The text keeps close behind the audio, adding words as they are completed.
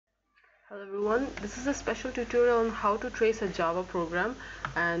Hello everyone, this is a special tutorial on how to trace a Java program,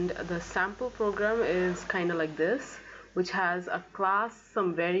 and the sample program is kind of like this, which has a class,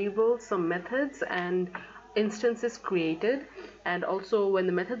 some variables, some methods and instances created, and also when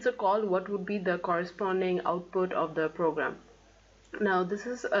the methods are called, what would be the corresponding output of the program. Now this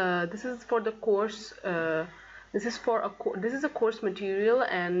is for the course. This is a course material,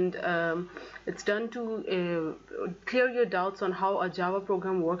 and it's done to clear your doubts on how a Java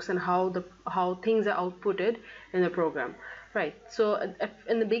program works and how things are outputted in the program. Right. So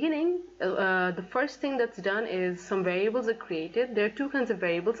in the beginning, the first thing that's done is some variables are created. There are two kinds of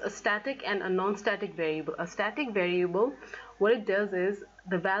variables: a static and a non-static variable. A static variable, what it does is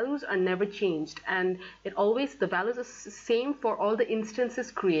the values are never changed, and the values are same for all the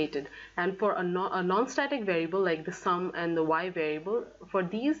instances created. And for a non-static variable like the sum and the y variable, for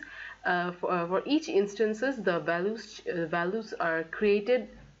these for each instances the values are created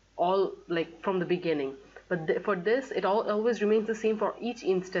all like from the beginning, but for this it always remains the same for each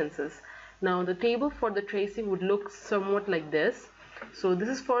instances. Now the table for the tracing would look somewhat like this. So this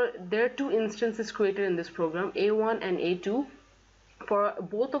is for, there are two instances created in this program, A1 and A2. For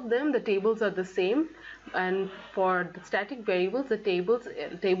both of them the tables are the same, and for the static variables the table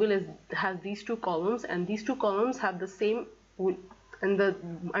has these two columns, and these two columns have the same,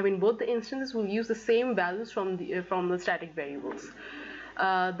 and both the instances will use the same values from the static variables.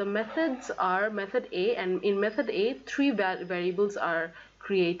 The methods are method A, and in method A three variables are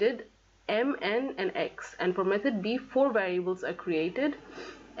created, m, n and x, and for method B four variables are created,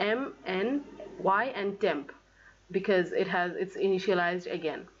 m, n, y and temp, because it's initialized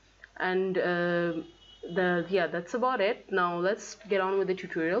again. And that's about it. Now let's get on with the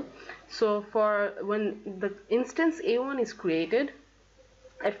tutorial. So for when the instance A1 is created,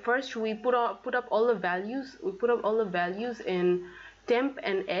 at first we put up all the values. We put up all the values in temp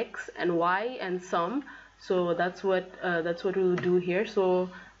and x and y and sum. So that's what we'll do here. So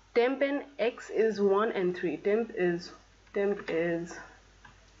temp and x is 1 and 3. Temp is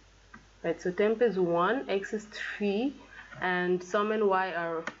right, so temp is 1, x is 3, and sum and y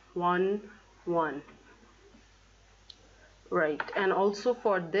are 1, 1. Right, and also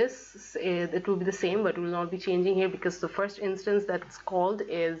for this it will be the same, but will not be changing here because the first instance that's called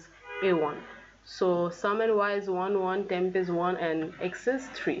is A1. So sum and y is 1, 1, temp is 1, and x is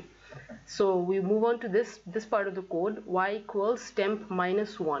 3. So we move on to this part of the code, y equals temp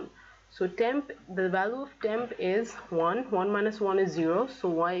minus 1. So temp, the value of temp is 1, 1 minus 1 is 0, so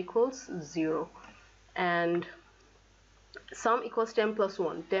y equals 0. And sum equals temp plus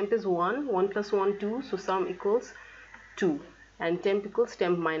 1. Temp is 1, 1 plus 1, 2, so sum equals 2. And temp equals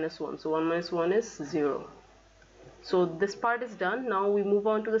temp minus 1, so 1 minus 1 is 0. So this part is done. Now we move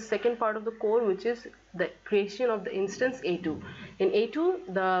on to the second part of the code, which is the creation of the instance A2. In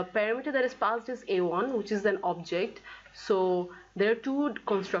A2, the parameter that is passed is A1, which is an object. So there are two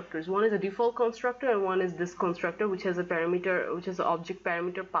constructors. One is a default constructor, and one is this constructor, which has a parameter, which has an object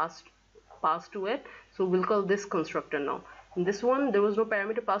parameter passed to it. So we'll call this constructor now. In this one there was no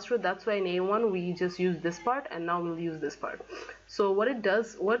parameter passed to it, that's why in A1 we just use this part, and now we'll use this part. So what it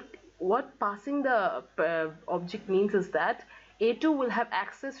does, what passing the object means is that A2 will have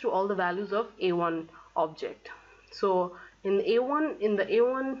access to all the values of A1 object. So in the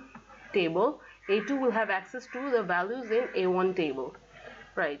A1 table, A2 will have access to the values in A1 table.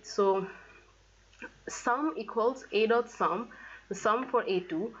 Right, so sum equals A dot sum. The sum for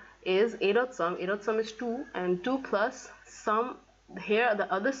A2 is A dot sum. A dot sum is 2, and 2 plus sum, here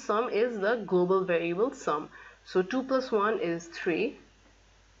the other sum is the global variable sum. So 2 plus 1 is 3.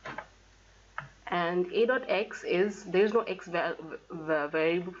 And A dot x is, there's no x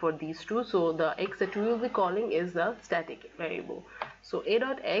variable for these two, so the x that we will be calling is the static variable. So A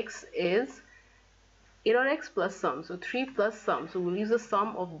dot x is A dot x plus sum, so 3 plus sum, so we'll use the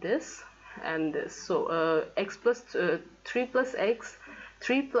sum of this and this. So x plus 3 plus x,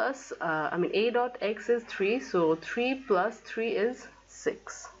 3 plus A dot x is 3, so 3 plus 3 is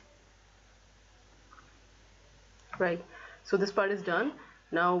 6. Right, so this part is done.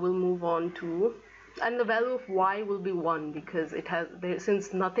 Now we'll move on to, and the value of y will be 1 because it has,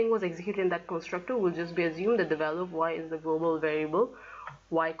 since nothing was executed in that constructor, we'll just be assumed that the value of y is the global variable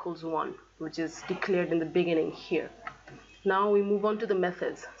y equals 1, which is declared in the beginning here. Now we move on to the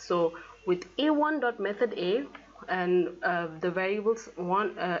methods. So with a1.method a, and the variables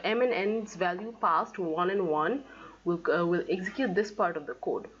m and n's value passed 1 and 1, we'll execute this part of the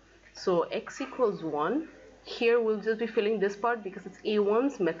code. So x equals 1. Here we'll just be filling this part because it's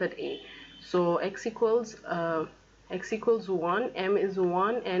A1's method A. So x equals 1, m is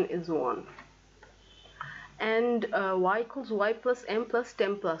 1, n is 1. and y equals y plus m plus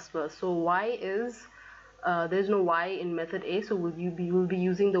temp plus plus. So y is there's no y in method A, so we'll be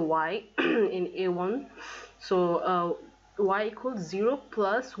using the y in A1. So y equals 0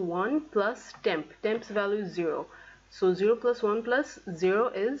 plus 1 plus temp. Temp's value is 0. So 0 plus 1 plus 0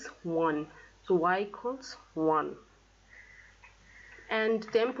 is 1. So y equals 1.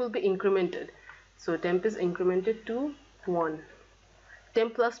 And temp will be incremented. So temp is incremented to 1.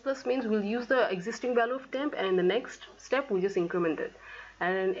 Temp plus plus means we'll use the existing value of temp, and in the next step we just increment it.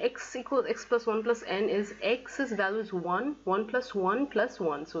 And x equals x plus 1 plus n is x's value is 1, 1 plus 1 plus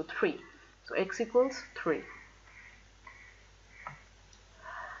 1, so 3. So x equals 3.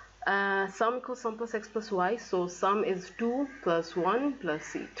 Sum equals sum plus x plus y, so sum is 2 plus 1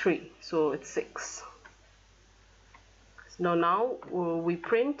 plus 3, so it's 6. Now we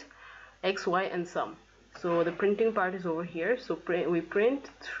print x, y, and sum. So the printing part is over here. So we print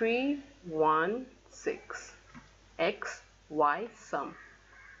 3, 1, 6, x, y, sum.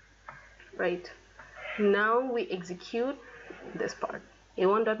 Right. Now we execute this part,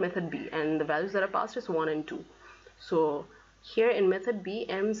 a1.method b, and the values that are passed is 1 and 2. So here in method b,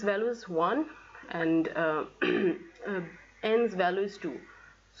 m's value is 1 and n's value is 2.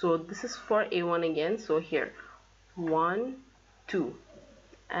 So this is for a1 again. So here 1, 2,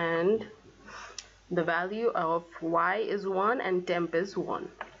 and the value of y is 1 and temp is 1.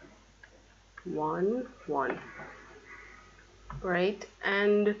 1, 1. Right,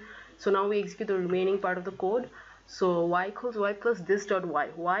 and so now we execute the remaining part of the code. So y equals y plus this dot y.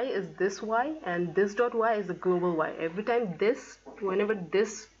 Y is this y, and this dot y is the global y. Every time this, whenever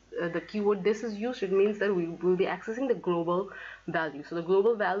this, the keyword this is used, it means that we will be accessing the global value. So the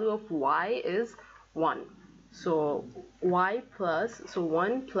global value of y is 1. So y plus, so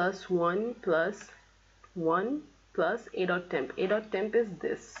 1 plus 1 plus 1 plus a dot temp. A dot temp is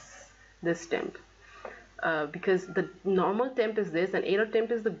this temp. Because the normal temp is this and a dot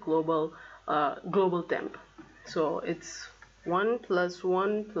temp is the global temp. So it's 1 plus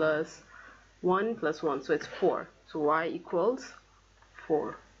 1 plus 1 plus 1, so it's 4. So y equals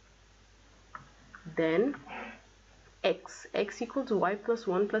 4. Then x equals y plus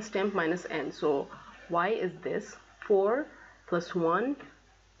 1 plus temp minus n. So y is this 4 plus 1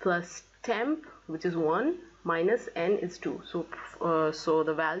 plus temp, which is 1, minus n is 2. So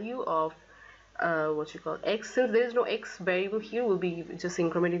the value of x, since there is no x variable here, we'll be just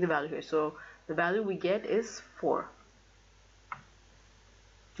incrementing the value here. So the value we get is 4.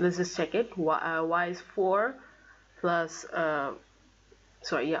 Let's just check it. Y is 4 plus y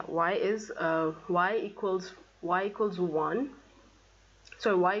is y equals 1.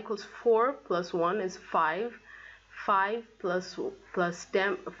 So y equals 4 plus 1 is 5. 5 plus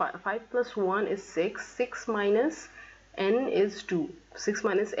 1 is 6. 6 minus n is 2. 6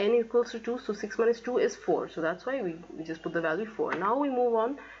 minus n equals to 2, so 6 minus 2 is 4. So that's why we just put the value 4. Now we move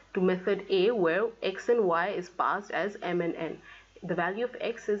on to method A, where x and y is passed as m and n. The value of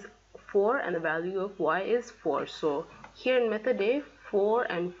x is 4 and the value of y is 4. So here in method A, 4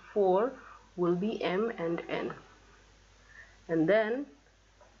 and 4 will be m and n. And then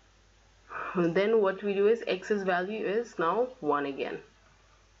what we do is x's value is now 1 again.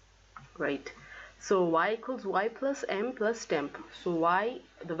 Right. So y equals y plus m plus temp. So y,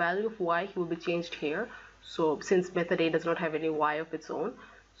 the value of y will be changed here. So since method A does not have any y of its own,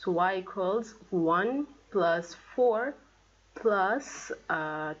 so y equals 1 plus 4 plus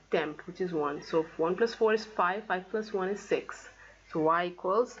temp, which is 1. So 1 plus 4 is 5. 5 plus 1 is 6. So y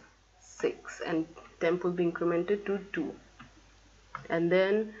equals 6, and temp will be incremented to 2. And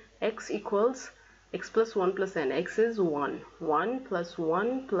then x equals x plus 1 plus n. X is 1. 1 plus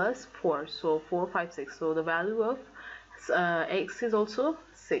 1 plus 4. So 4, 5, 6. So the value of x is also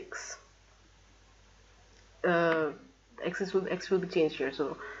 6. X will be changed here.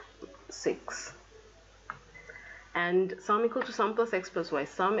 So 6. And sum equal to sum plus x plus y.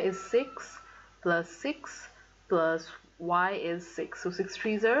 Sum is 6 plus 6 plus y is 6. So 6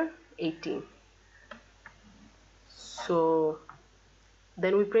 3s are 18. So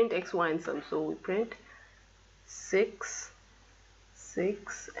then we print x, y, and sum. So we print 6,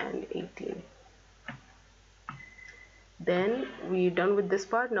 6, and 18. Then we're done with this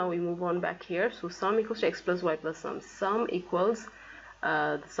part. Now we move on back here. So sum equals to x plus y plus sum. Sum equals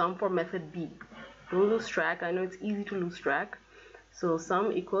the sum for method B. Don't lose track. I know it's easy to lose track. So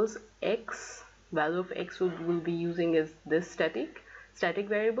sum equals x. Value of x will be using is this static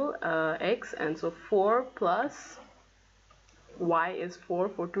variable x, and so 4 plus y is 4.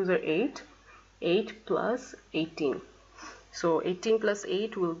 4 2s are 8. 8 plus 18. So 18 plus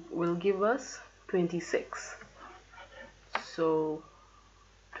 8 will give us 26. So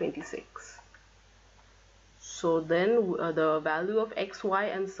 26. So then the value of x, y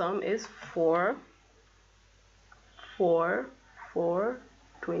and sum is 4, 4, 4,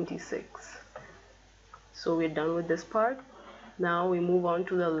 26. So we're done with this part. Now we move on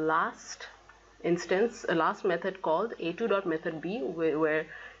to the last instance, a last method called a2.methodb, where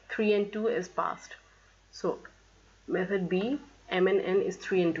 3 and 2 is passed. So method B, m and n is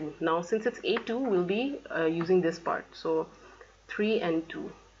 3 and 2. Now since it's a2, we'll be using this part. So 3 and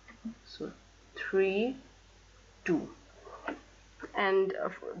 2. So 3, 2. And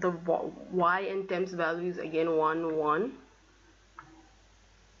the y and temp's value is again 1, 1.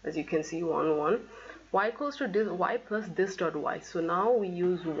 As you can see, 1, 1. Y equals to this, y plus this dot y. So now we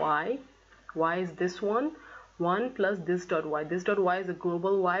use y. Y is this one. 1 plus this dot y. This dot y is a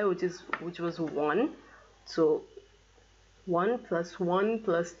global y, which was 1. So 1 plus 1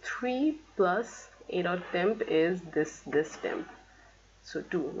 plus 3 plus a dot temp is this temp. So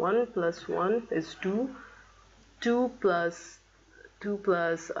 2. 1 plus 1 is 2. 2 plus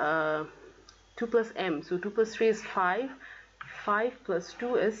m. So 2 plus 3 is 5. 5 plus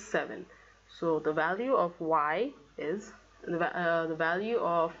 2 is 7. So the value of y is the value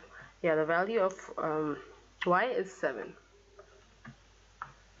of y is 7.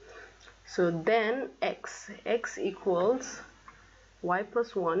 So then x equals y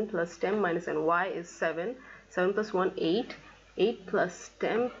plus 1 plus temp minus n. Y is 7. 7 plus 1, 8. 8 plus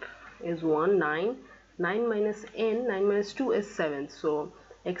temp is 1, 9. 9 minus n, 9 minus 2 is 7. So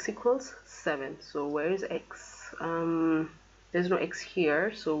x equals 7. So where is x? There's no x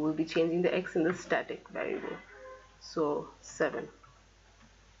here, so we'll be changing the x in the static variable. So 7.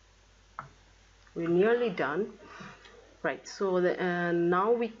 We're nearly done. Right, so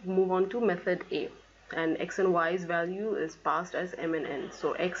now we move on to method A, and x and y's value is passed as m and n.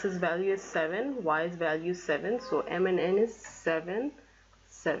 So x's value is 7, y's value is 7, so m and n is 7,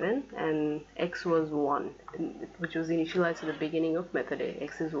 7, and x was 1, which was initialized at the beginning of method A.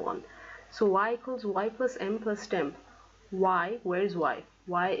 X is 1. So y equals y plus m plus temp. Y, where is y?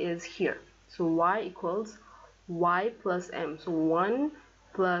 Y is here. So y equals y plus m. So 1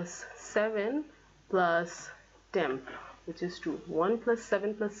 plus 7 plus temp, which is 2. 1 plus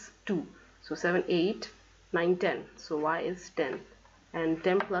 7 plus 2. So 7, 8, 9, 10. So y is 10. And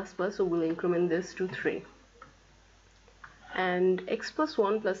temp plus plus, so we'll increment this to 3. And x plus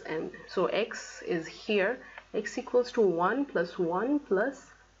 1 plus m. So x is here. X equals to 1 plus 1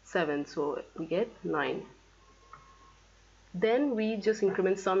 plus 7. So we get 9. Then we just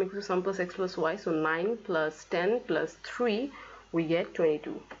increment sum equals to sum plus x plus y. So 9 plus 10 plus 3, we get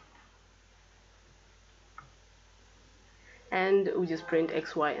 22. And we just print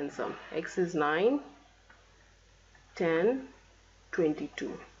x, y and sum. X is 9, 10,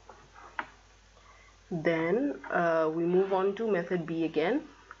 22. Then we move on to method B again.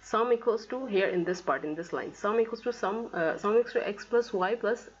 Sum equals to, here in this part, in this line, sum equals to sum equals to x plus y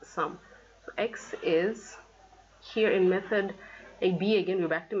plus sum. So x is here in method B again. We're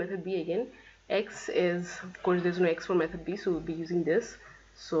back to method B again. X is, of course there's no x for method B, so we'll be using this.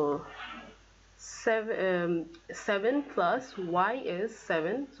 So 7 plus y is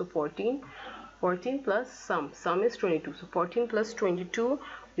 7, so 14. 14 plus sum is 22, so 14 plus 22,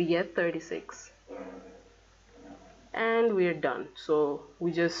 we get 36. And we're done. So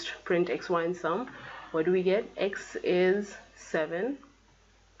we just print x, y and sum. What do we get? X is 7,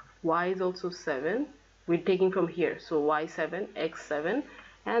 y is also 7. We're taking from here, so y 7, x 7,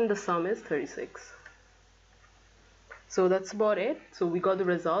 and the sum is 36. So that's about it. So we got the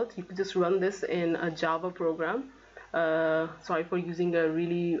result. You could just run this in a Java program. Sorry for using a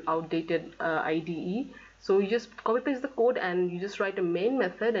really outdated IDE. So you just copy paste the code and you just write a main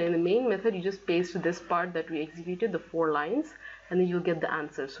method, and in the main method you just paste this part that we executed, the 4 lines, and then you'll get the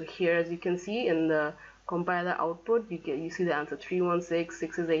answer. So here, as you can see in the compiler output, you see the answer 316,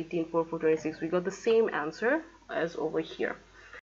 6 is 18, 4, 4, 26. We got the same answer as over here.